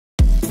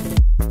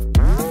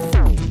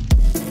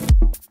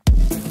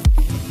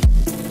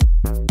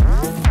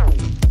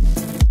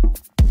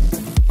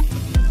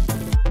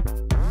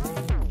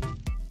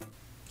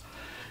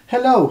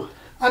Hello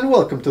and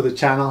welcome to the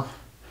channel.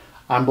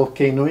 I'm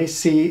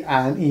Volcano-AC,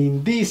 and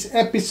in this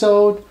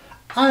episode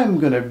I'm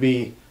gonna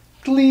be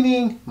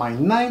cleaning my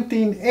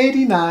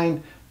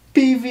 1989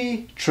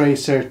 Peavy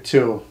Tracer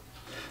II.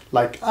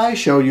 Like I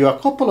showed you a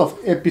couple of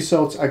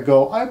episodes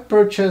ago, I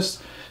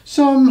purchased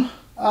some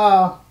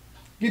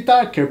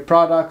guitar care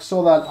products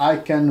so that I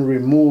can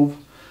remove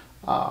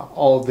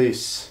all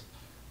this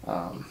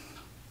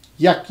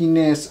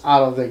yuckiness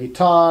out of the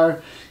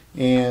guitar.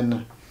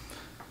 And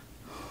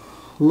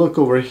look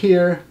over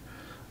here,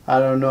 I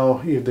don't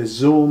know if the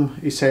zoom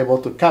is able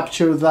to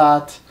capture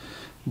that,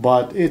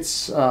 but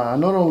it's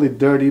not only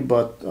dirty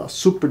but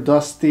super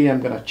dusty. I'm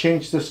gonna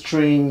change the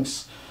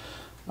strings.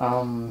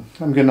 I'm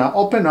gonna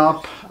open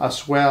up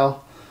as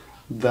well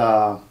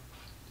the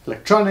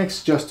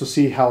electronics just to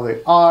see how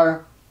they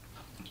are.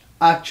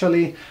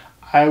 Actually,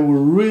 I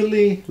would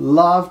really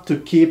love to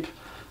keep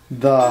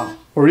the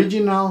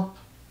original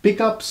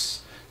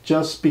pickups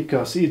just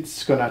because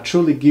it's gonna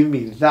truly give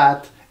me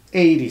that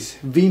 80s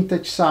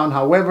vintage sound.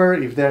 However,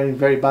 if they're in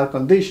very bad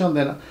condition,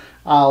 then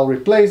I'll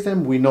replace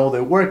them. We know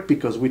they work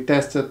because we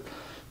tested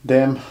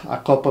them a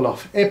couple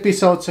of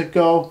episodes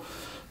ago.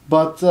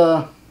 But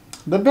the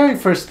very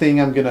first thing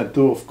I'm gonna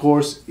do, of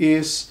course,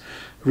 is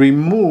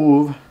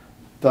remove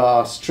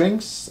the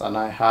strings. And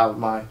I have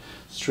my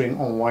string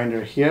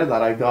unwinder here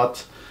that I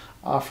got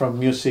from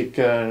Music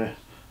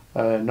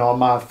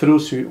Nomad through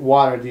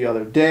Sweetwater the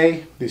other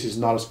day. This is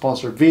not a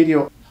sponsored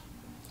video.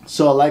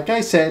 So like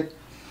I said,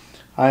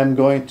 I'm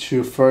going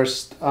to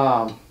first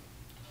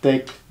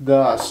take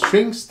the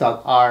strings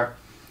that are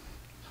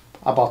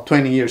about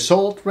 20 years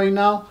old right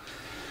now.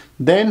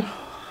 Then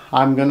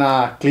I'm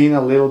gonna clean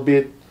a little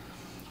bit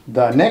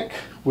the neck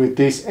with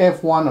this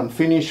F1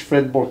 Unfinished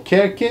Fretboard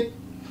Care Kit.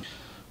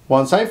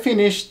 Once I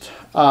finished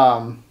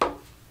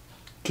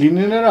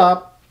cleaning it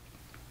up,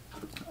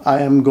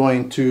 I am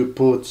going to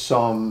put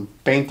some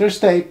painter's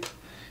tape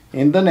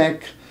in the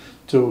neck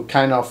to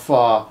kind of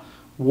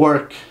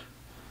work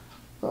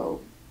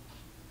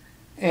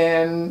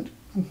and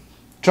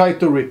try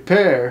to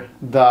repair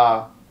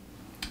the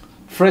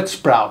fret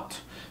sprout,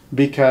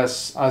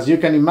 because as you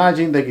can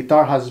imagine, the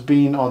guitar has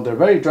been under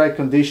very dry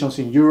conditions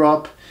in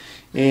Europe,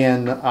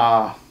 and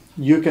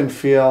you can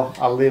feel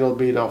a little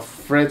bit of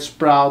fret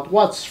sprout.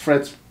 What's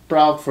fret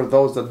sprout, for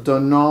those that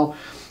don't know,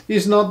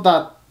 is not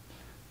that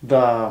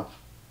the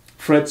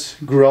frets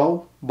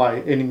grow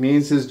by any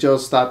means. It's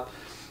just that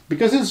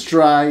because it's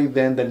dry,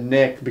 then the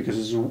neck, because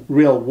it's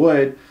real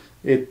wood,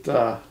 it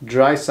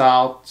dries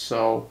out,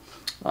 so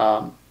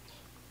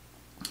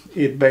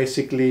it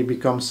basically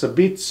becomes a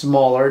bit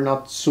smaller,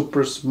 not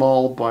super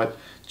small, but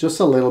just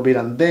a little bit,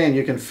 and then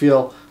you can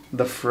feel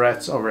the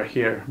frets over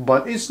here.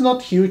 But it's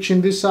not huge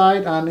in this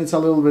side, and it's a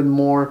little bit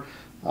more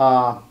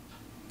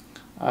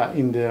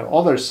in the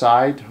other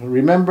side.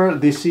 Remember,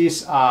 this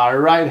is a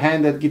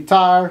right-handed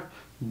guitar,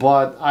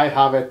 but I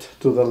have it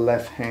to the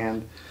left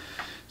hand,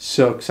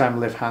 so because I'm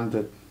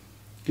left-handed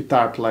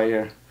guitar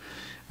player.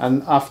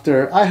 And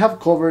after I have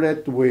covered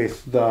it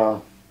with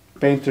the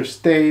painter's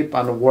tape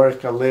and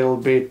work a little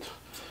bit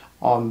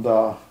on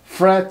the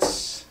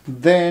frets,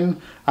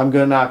 then I'm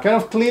gonna kind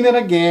of clean it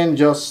again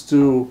just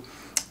to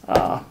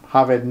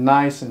have it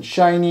nice and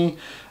shiny.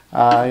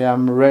 I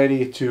am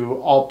ready to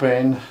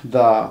open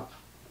the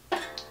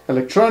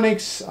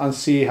electronics and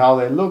see how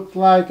they look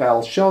like.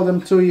 I'll show them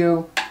to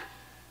you.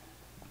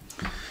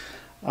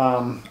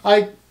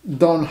 I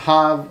don't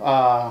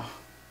have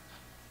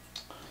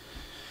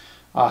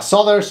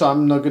solder, so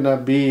I'm not gonna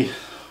be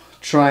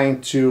trying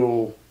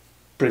to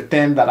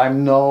pretend that I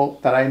know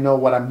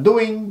what I'm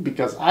doing,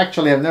 because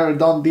actually I've never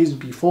done this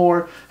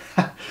before.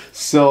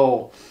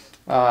 So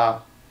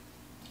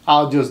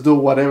I'll just do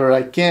whatever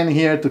I can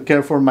here to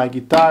care for my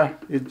guitar.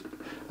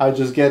 I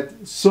just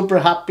get super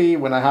happy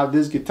when I have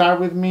this guitar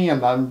with me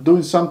and I'm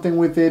doing something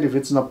with it. If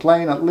it's not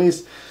playing, at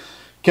least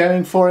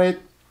caring for it.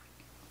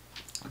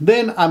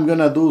 Then I'm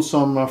gonna do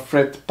some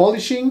fret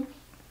polishing,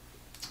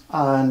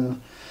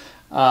 and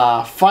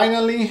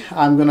finally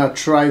I'm gonna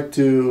try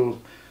to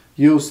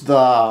use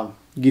the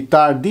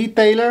guitar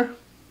detailer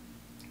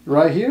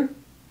right here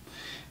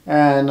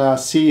and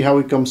see how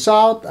it comes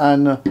out.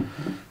 And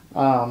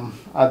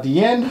at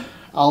the end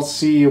I'll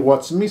see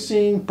what's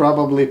missing,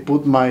 probably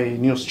put my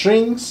new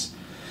strings,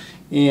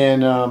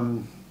 and I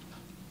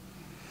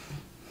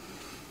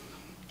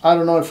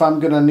don't know if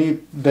I'm gonna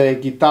need the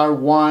Guitar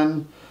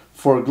One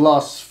for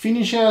gloss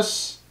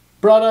finishes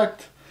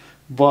product,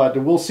 but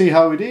we'll see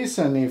how it is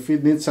and if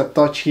it needs a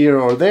touch here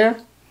or there,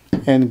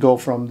 and go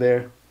from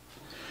there.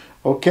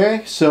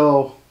 Okay,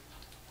 so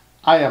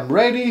I am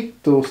ready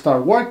to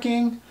start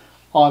working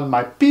on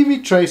my Peavy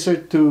Tracer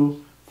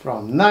II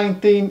from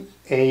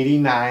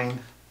 1989.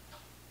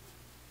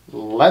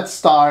 Let's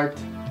start.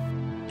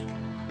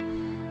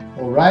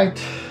 Alright,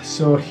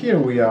 so here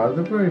we are.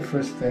 The very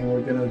first thing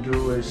we're gonna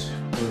do is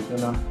we're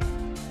gonna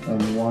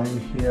unwind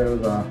here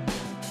the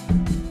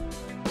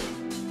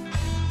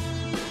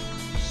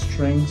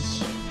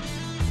strings.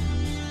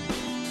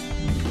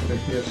 Put it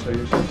here so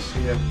you can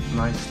see it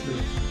nicely.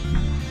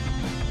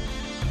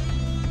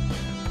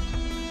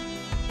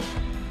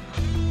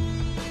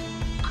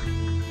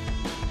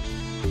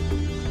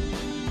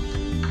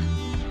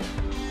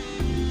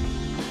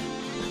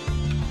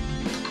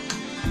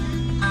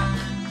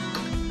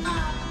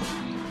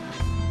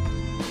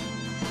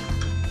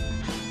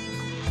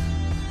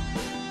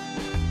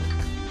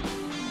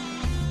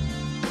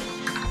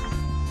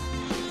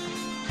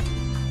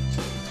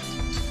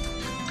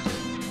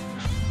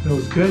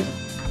 Feels good.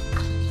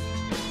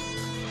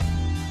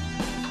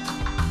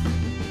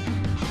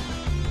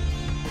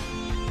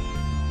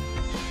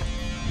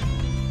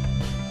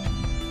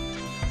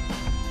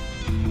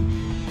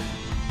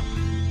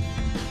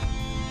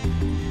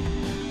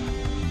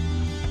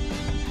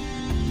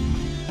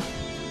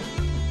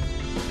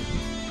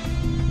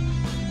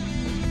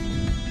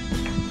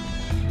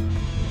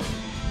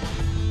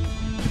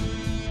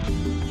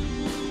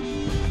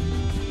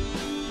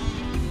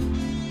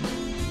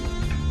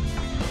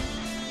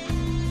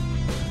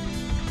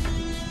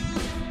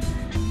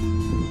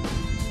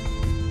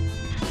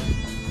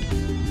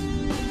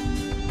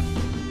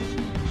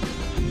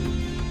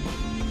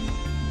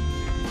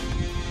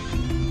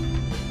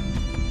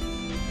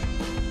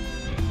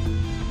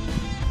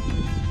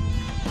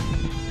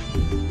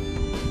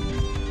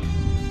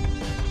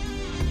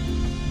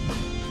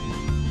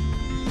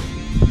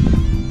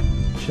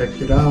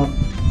 Check it out.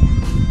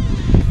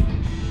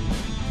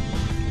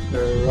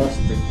 Very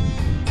rustic.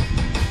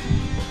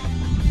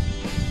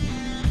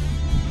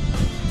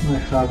 I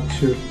have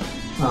to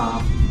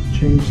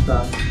change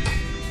that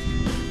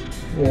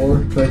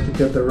or try to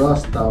get the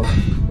rust out,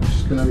 which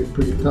is gonna be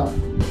pretty tough.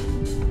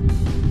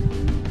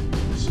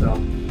 So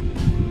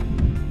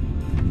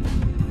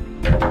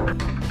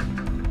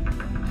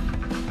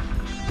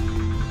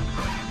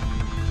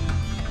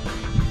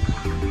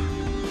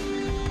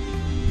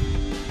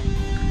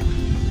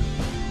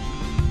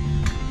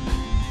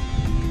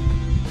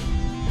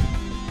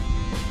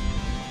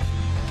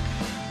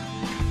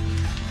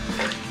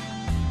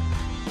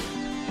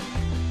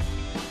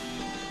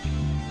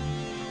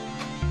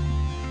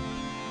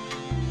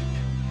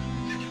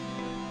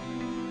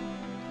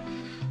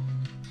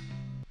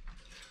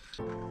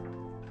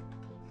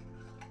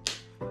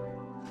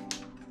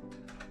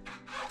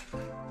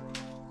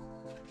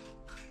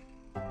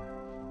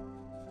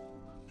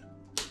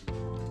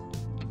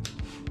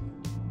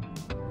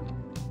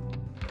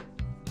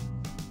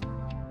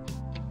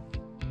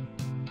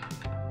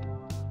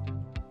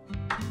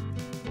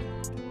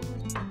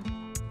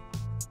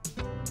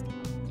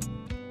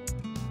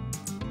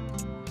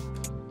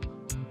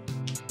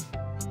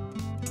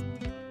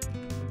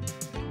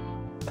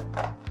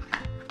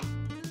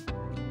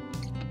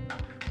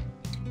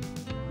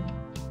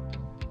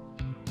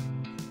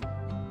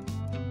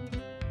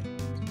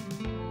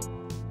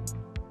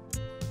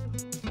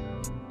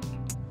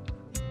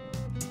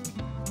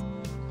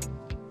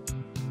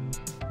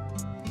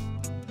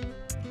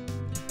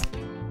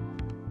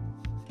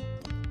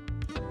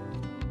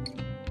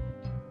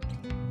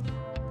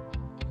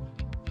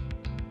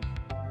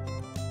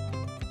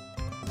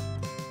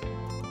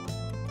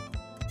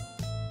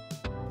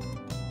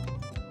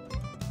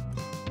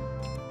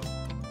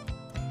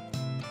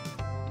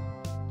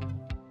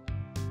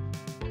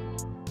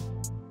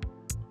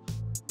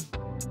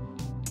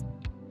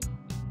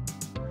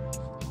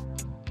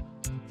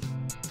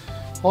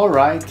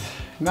alright,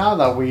 now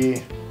that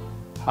we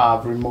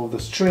have removed the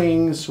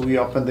strings, we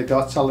opened the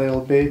guts a little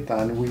bit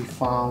and we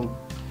found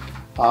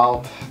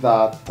out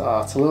that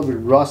it's a little bit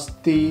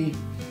rusty,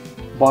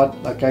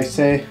 but like I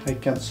say, I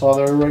can't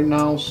solder it right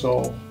now,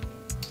 so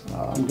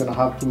I'm gonna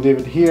have to leave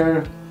it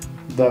here.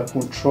 The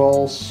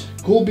controls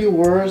could be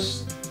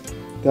worse,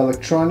 the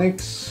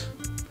electronics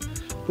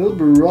a little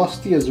bit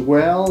rusty as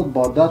well,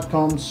 but that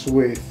comes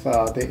with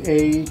the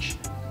age.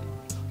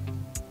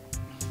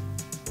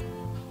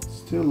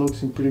 Still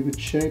looks in pretty good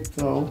shape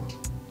though,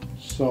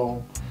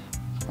 so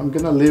I'm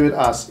gonna leave it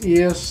as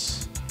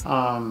is.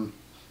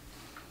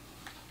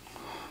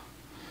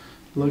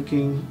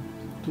 Looking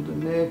to the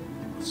neck,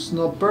 it's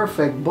not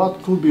perfect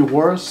but could be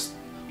worse,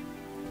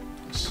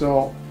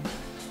 so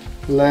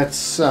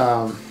let's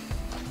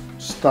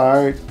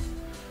start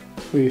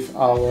with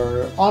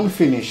our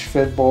unfinished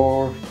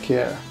fretboard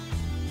care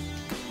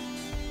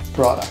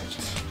product.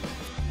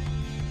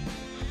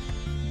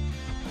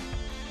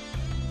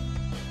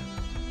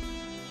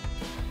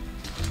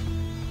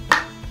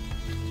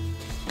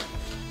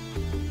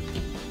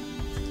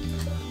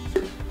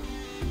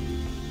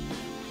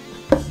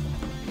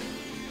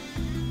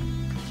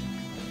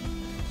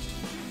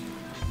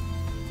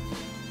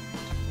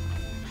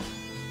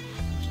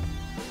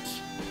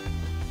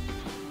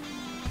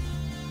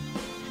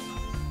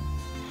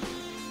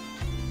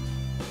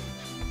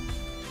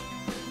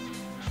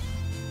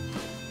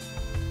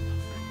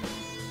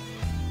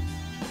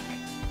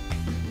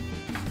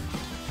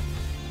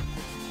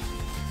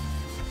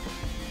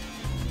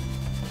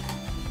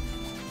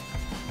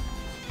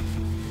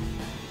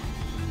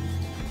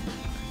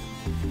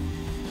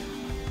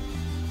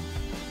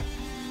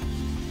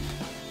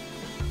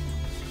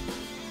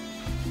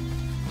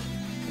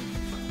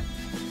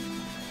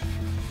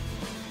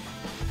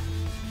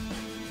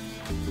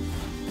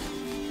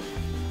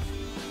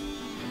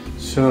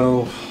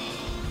 So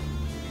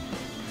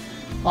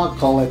I'll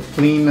call it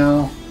clean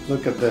now.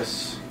 Look at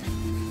this.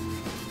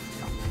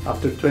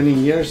 After 20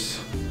 years,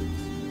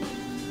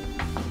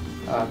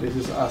 this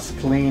is as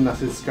clean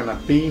as it's gonna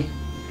be.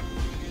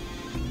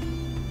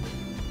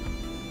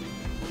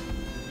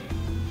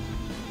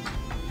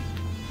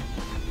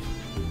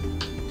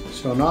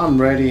 So now I'm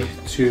ready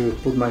to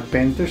put my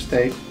painter's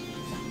tape.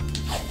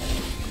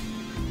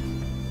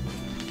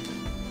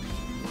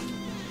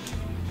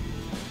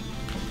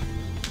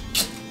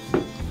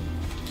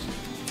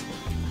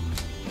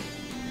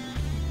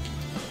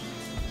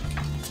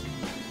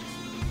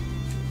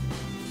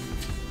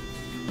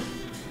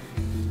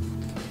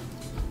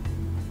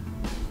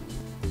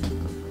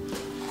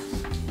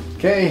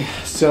 Okay,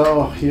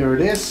 so here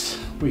it is.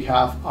 We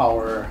have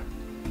our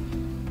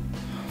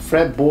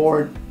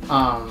fretboard,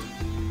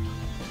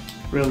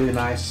 really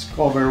nice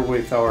cover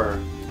with our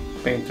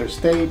painter's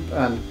tape,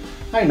 and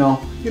I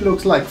know it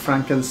looks like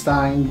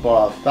Frankenstein,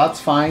 but that's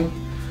fine.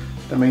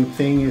 The main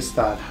thing is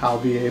that I'll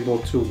be able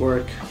to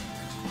work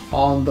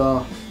on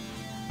the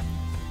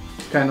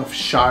kind of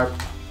sharp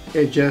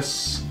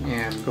edges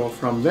and go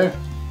from there.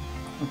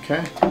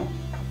 Okay.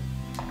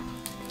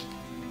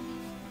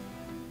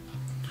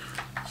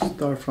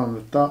 Start from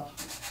the top.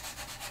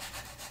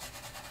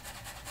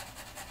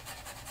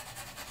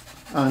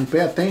 And pay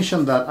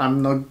attention that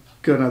I'm not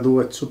gonna do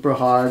it super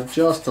hard,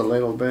 just a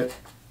little bit.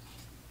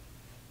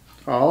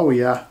 Oh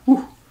yeah,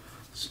 whew.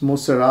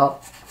 Smooths it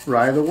out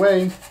right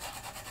away.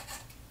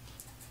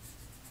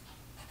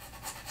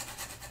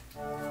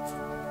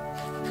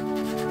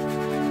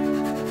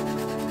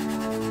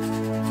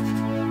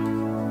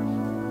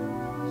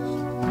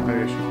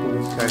 Maybe I should put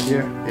this guy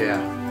here.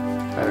 Yeah,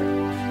 better.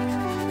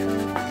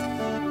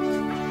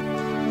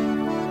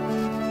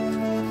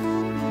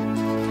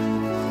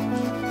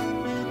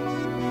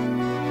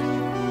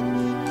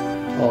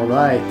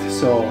 Alright,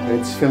 so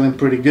it's feeling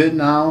pretty good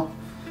now.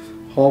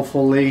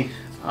 Hopefully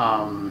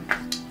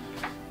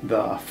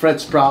the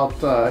fret sprout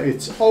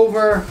it's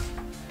over,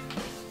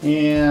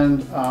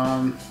 and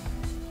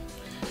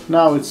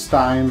now it's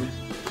time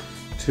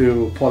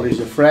to polish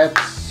the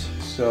frets.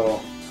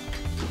 So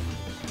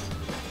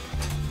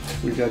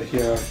we got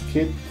here a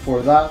kit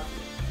for that,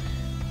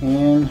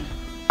 and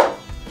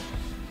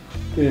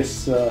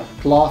this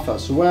cloth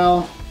as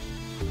well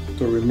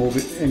to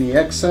remove any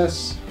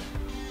excess.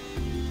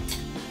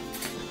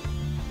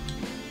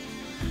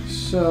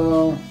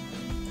 So,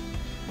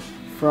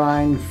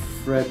 fine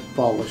fret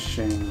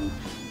polishing.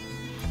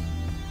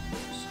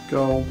 Let's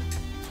go.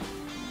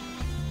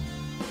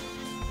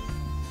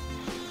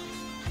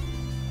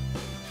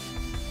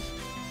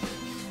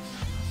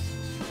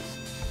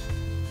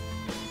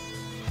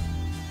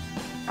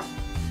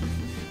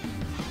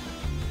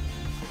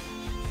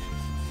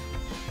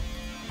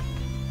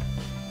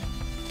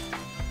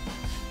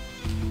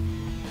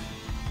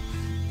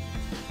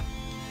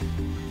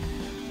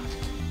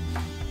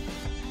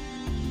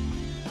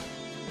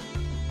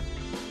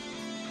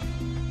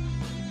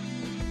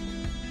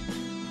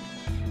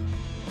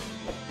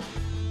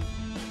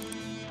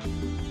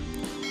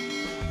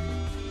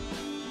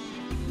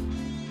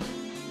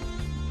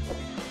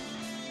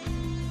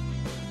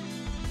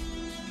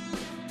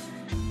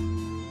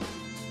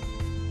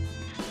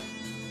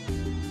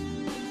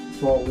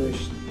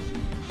 Polished.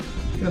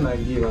 Gonna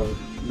give a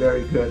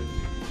very good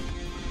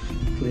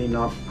clean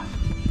up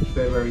at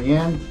the very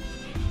end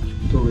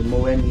to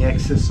remove any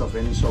excess of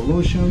any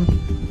solution.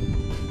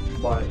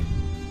 But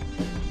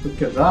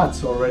look at that,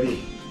 it's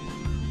already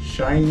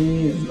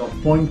shiny, it's not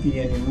pointy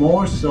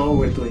anymore, so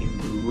we're doing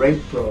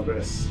great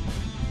progress.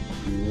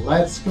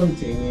 Let's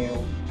continue.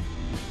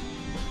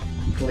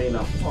 Clean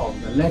up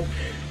of the neck.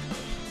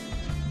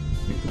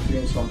 Need to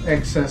clean some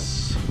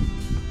excess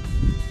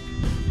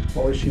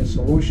polishing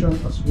solution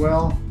as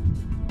well.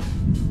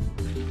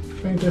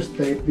 Painter's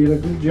tape did a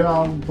good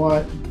job,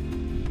 but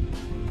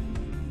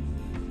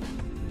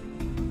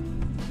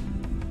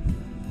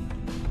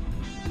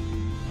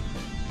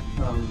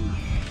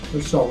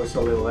there's always a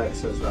little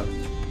excess that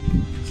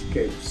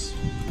escapes.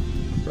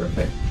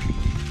 Perfect.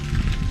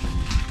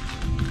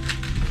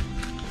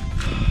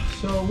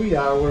 So we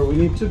are where we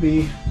need to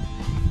be,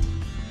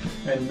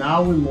 and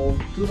now we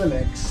move to the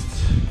next,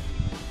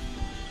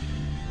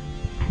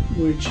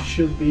 which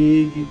should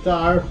be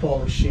guitar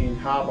polishing.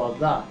 How about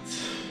that?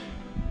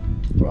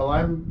 Well,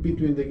 I'm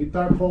between the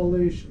guitar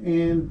polish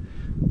and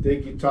the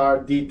guitar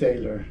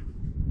detailer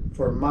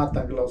for matte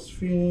and gloss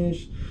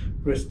finish,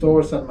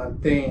 restores and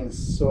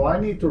maintains. So I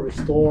need to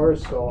restore,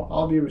 so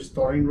I'll be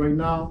restoring right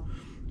now.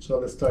 So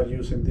let's start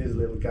using this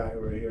little guy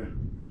over here.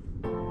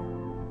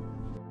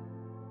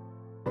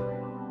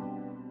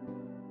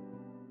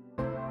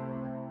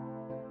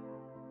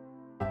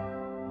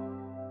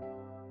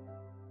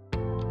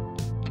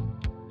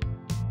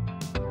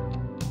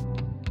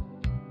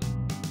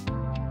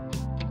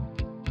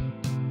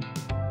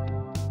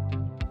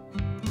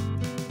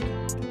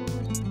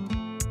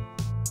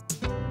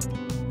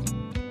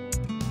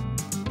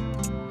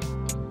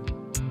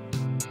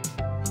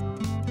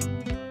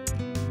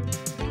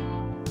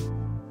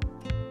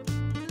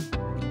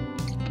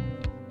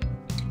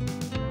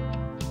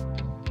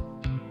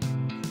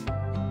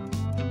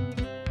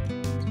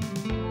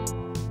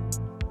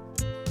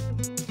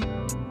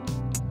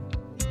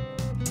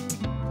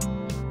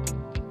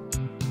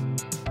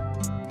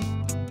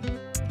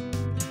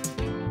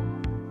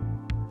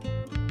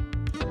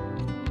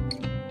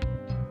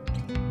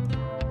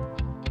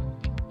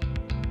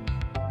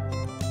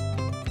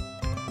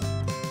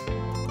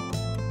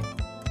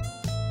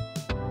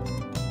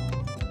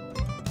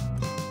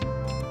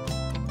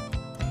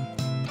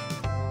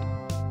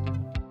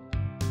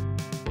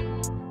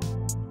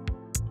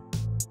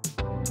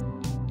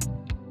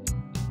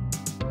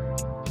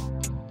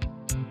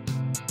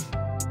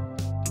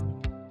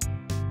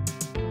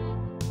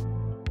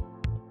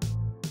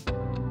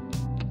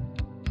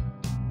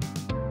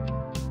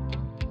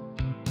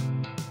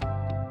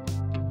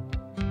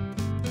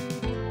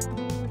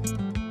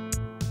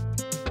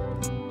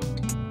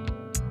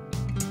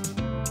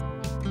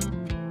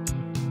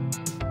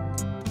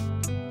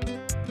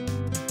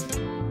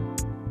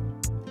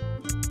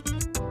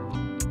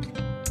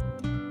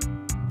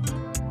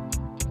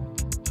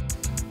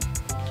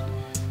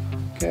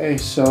 Okay,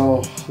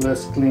 so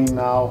let's clean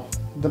now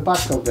the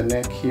back of the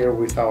neck here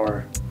with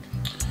our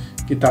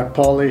guitar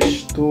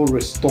polish to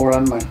restore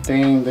and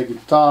maintain the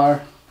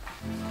guitar.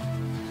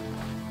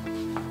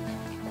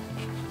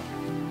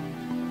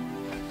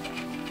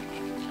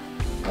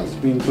 Has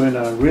been doing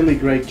a really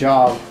great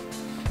job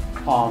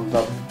on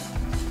the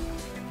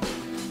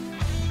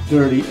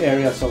dirty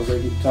areas of the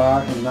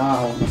guitar, and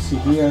now you see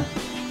here.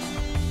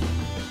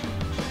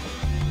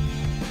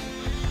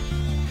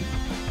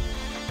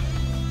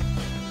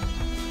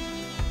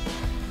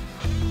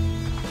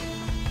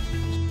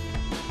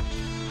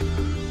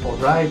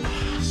 Alright,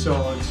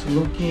 so it's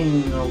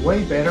looking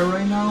way better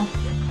right now.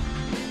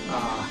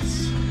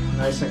 It's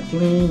nice and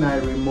clean. I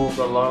removed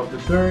a lot of the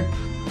dirt.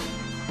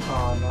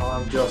 Now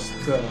I'm just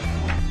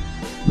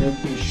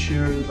making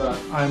sure that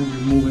I'm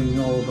removing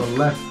all the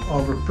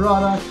leftover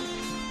product.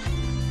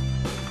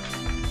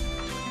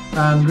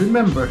 And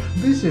remember,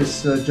 this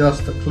is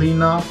just a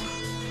cleanup.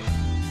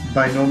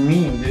 By no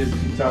means this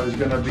guitar is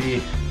gonna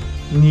be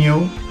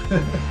new.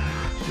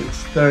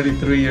 It's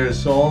 33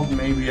 years old.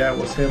 Maybe I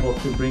was able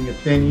to bring it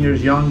 10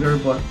 years younger,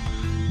 but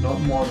not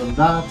more than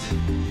that.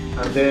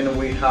 And then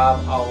we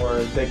have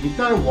the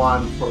guitar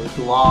one for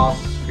gloss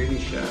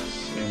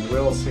finishes, and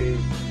we'll see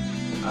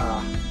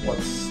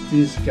what's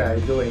this guy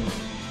doing.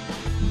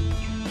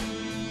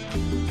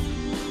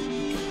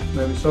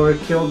 Maybe it's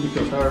overkill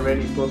because I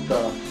already put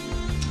the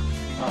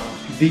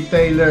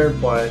detailer,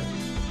 but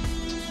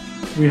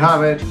we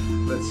have it.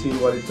 Let's see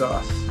what it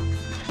does.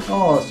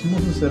 Oh,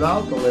 smooths it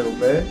out a little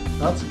bit.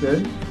 That's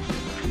good.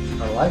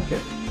 I like it.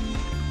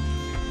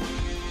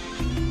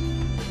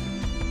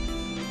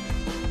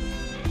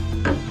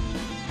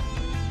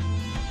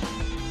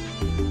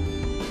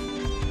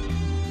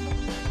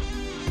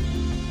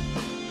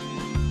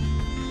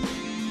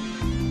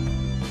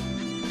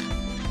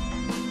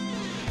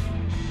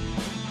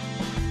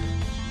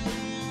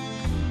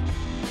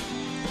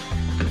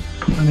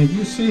 And if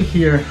you see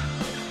here,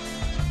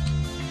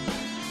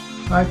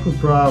 I could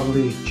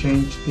probably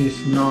change this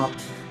knob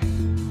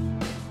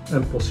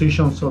and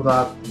position so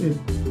that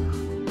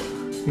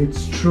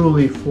it's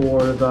truly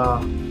for the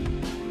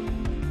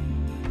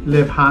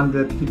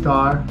left-handed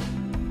guitar,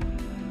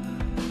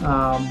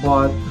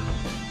 but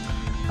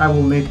I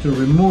will need to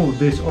remove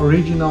this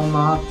original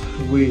knot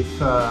with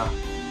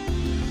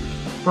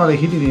probably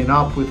heating it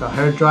up with a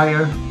hair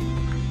dryer,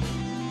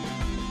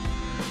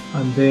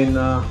 and then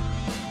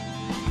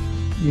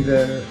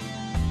either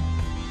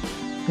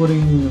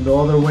putting the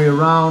other way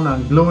around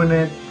and gluing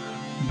it,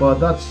 but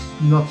that's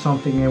not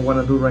something I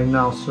want to do right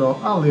now, so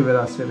I'll leave it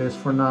as it is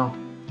for now.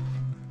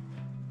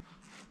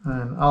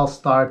 And I'll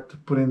start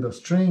putting the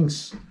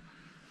strings.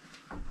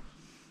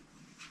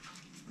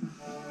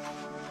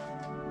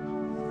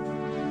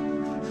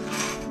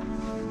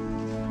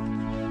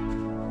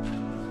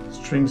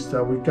 Strings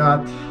that we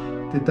got,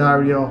 the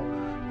Dario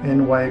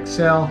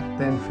NYXL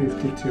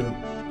 1052,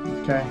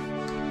 okay,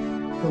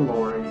 the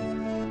Lori.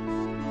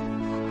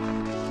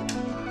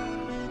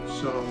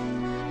 So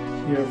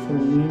here for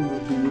me will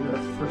be the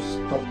first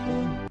top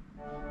one.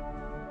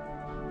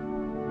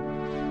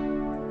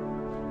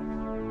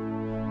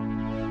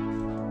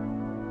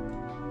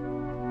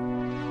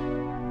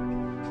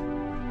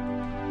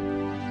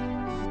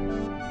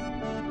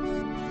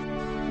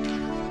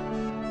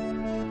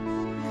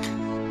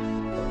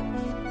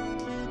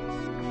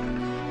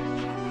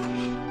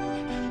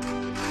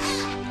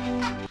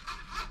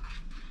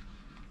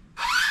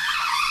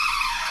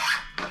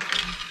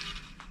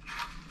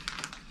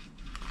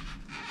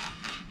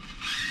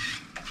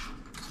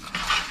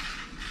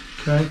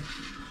 Okay,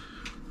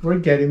 we're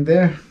getting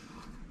there.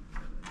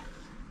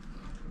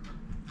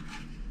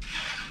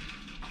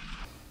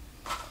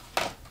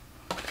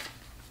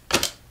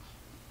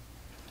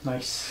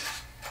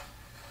 Nice.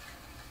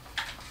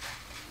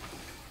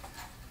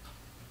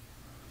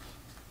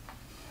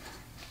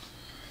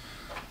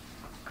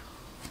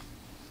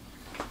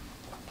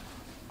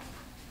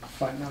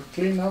 Final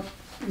cleanup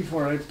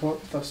before I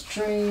put the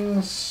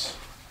strings.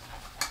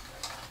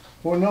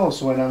 Who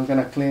knows when I'm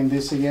gonna clean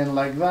this again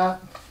like that.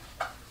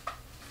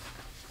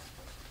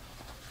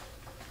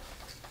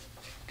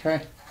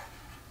 Okay.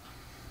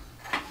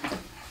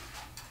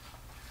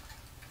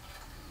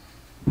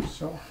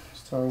 So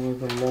start with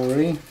the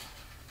Lori.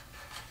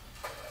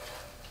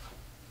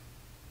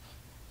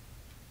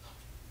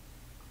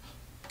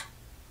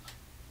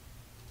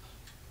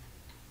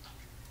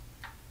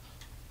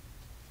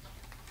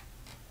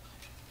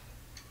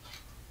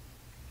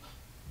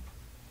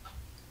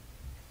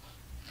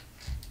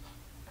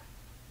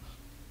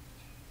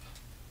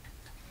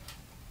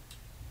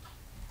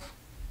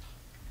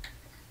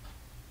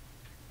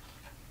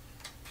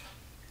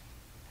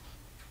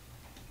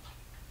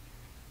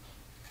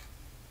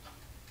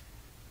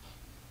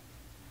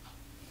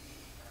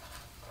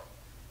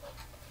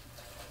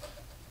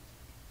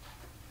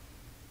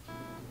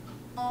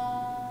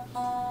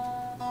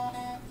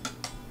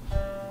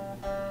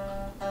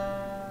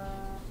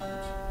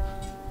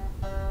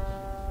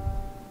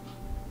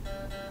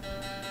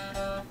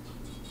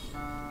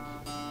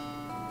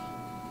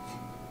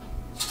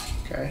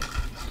 Okay,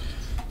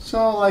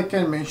 so like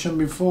I mentioned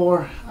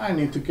before, I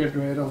need to get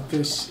rid of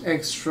this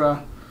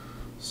extra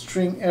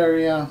string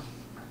area.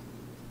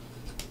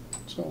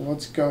 So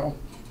let's go.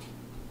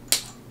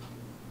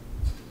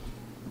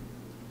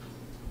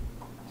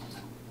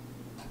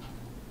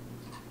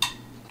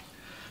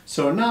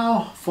 So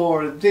now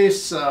for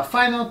this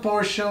final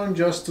portion,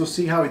 just to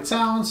see how it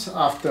sounds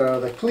after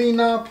the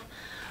cleanup.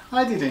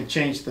 I didn't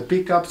change the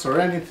pickups or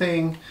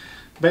anything.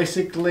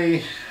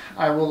 Basically,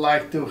 I would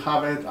like to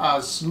have it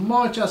as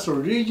much as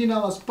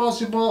original as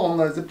possible.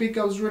 Unless the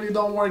pickups really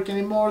don't work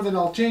anymore, then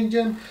I'll change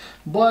them.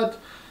 But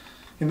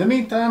in the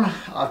meantime,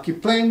 I'll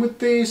keep playing with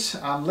this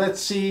and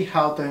let's see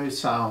how they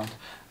sound.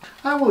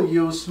 I will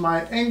use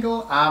my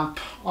Engl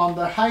amp on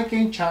the high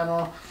gain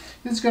channel.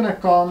 It's gonna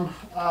come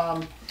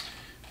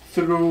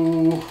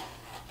through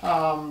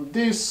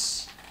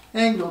this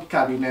Engl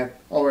cabinet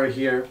over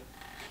here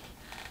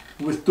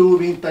with two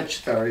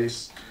vintage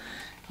 30s,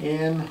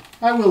 and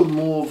I will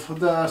move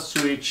the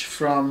switch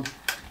from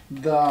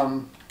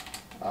the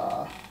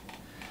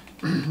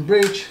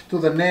bridge to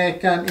the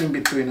neck and in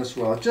between as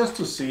well, just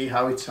to see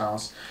how it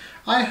sounds.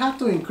 I had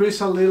to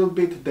increase a little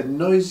bit the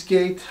noise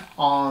gate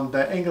on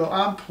the Engl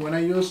amp. When I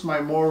use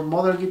my more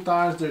modern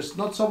guitars, there's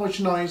not so much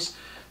noise,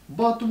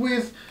 but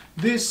with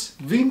this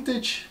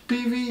vintage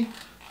Peavy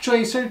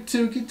Tracer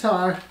II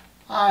guitar,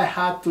 I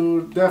had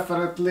to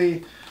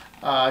definitely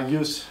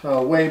use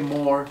way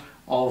more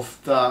of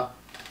the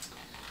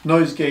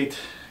noise gate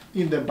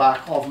in the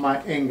back of my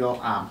Engl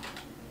amp.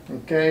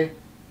 Okay,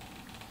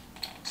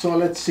 so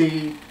let's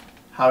see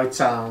how it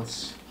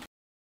sounds.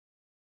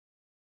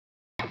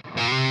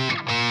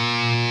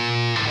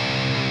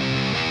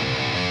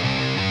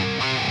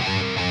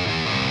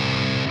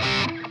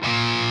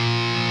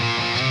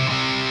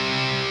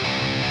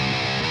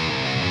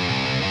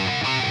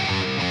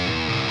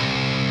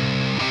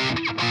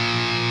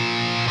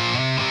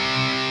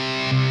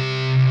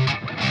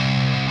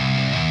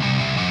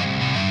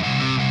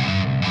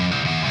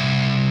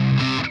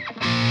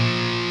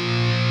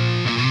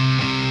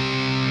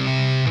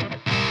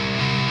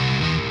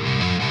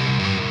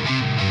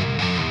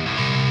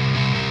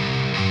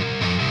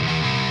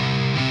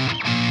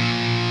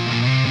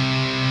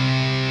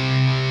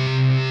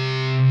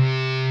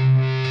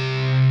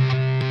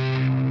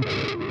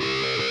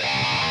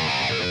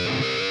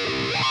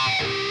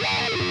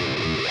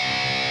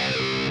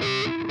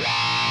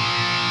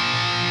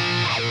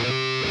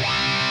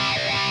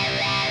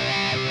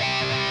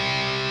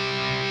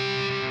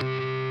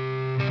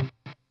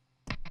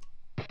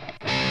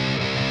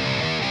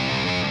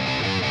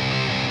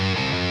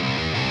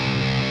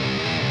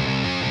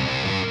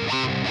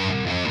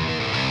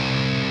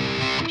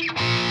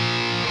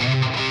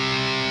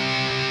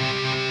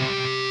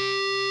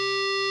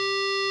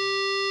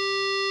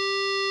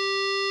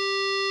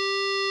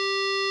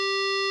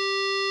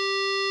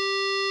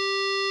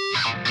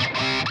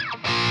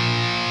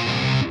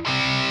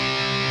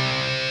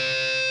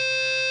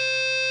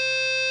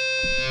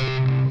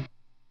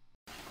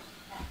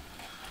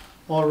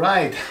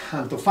 Alright,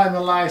 and to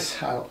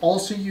finalize, I'll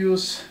also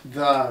use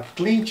the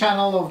clean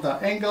channel of the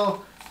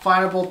Engl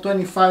Fireball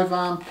 25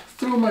 amp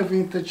through my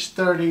vintage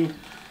 30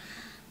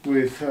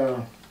 with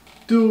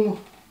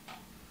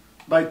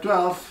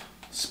 2x12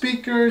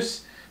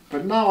 speakers,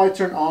 but now I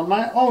turn on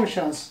my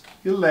Ocean's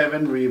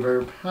 11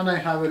 reverb and I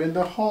have it in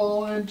the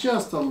hole and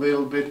just a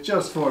little bit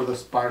just for the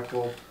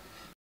sparkle.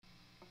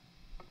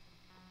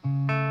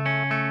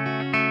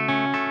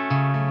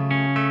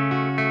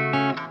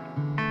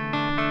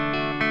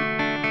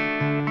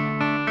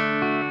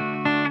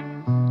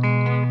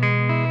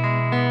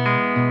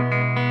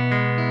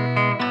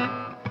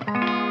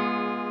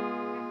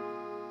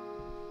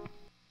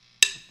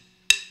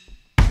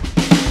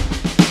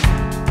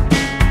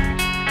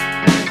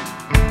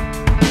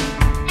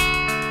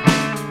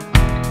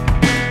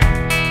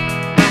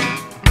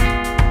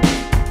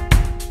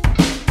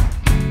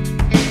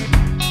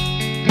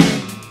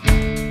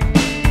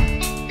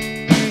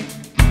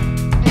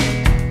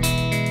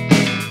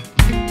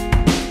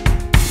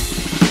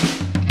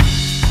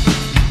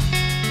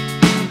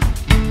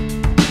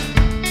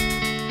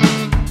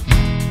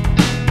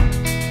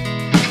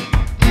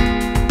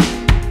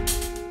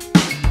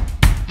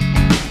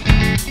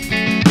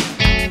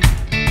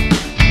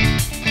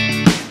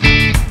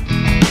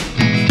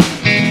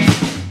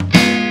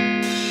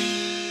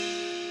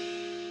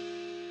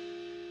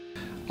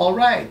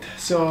 Alright,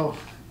 so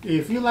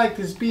if you like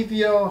this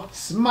video,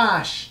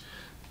 smash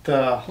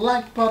the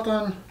like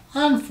button,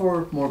 and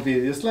for more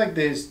videos like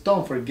this,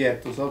 don't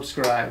forget to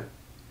subscribe.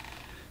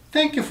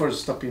 Thank you for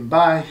stopping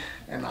by,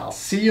 and I'll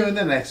see you in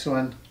the next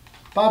one.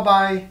 Bye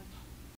bye.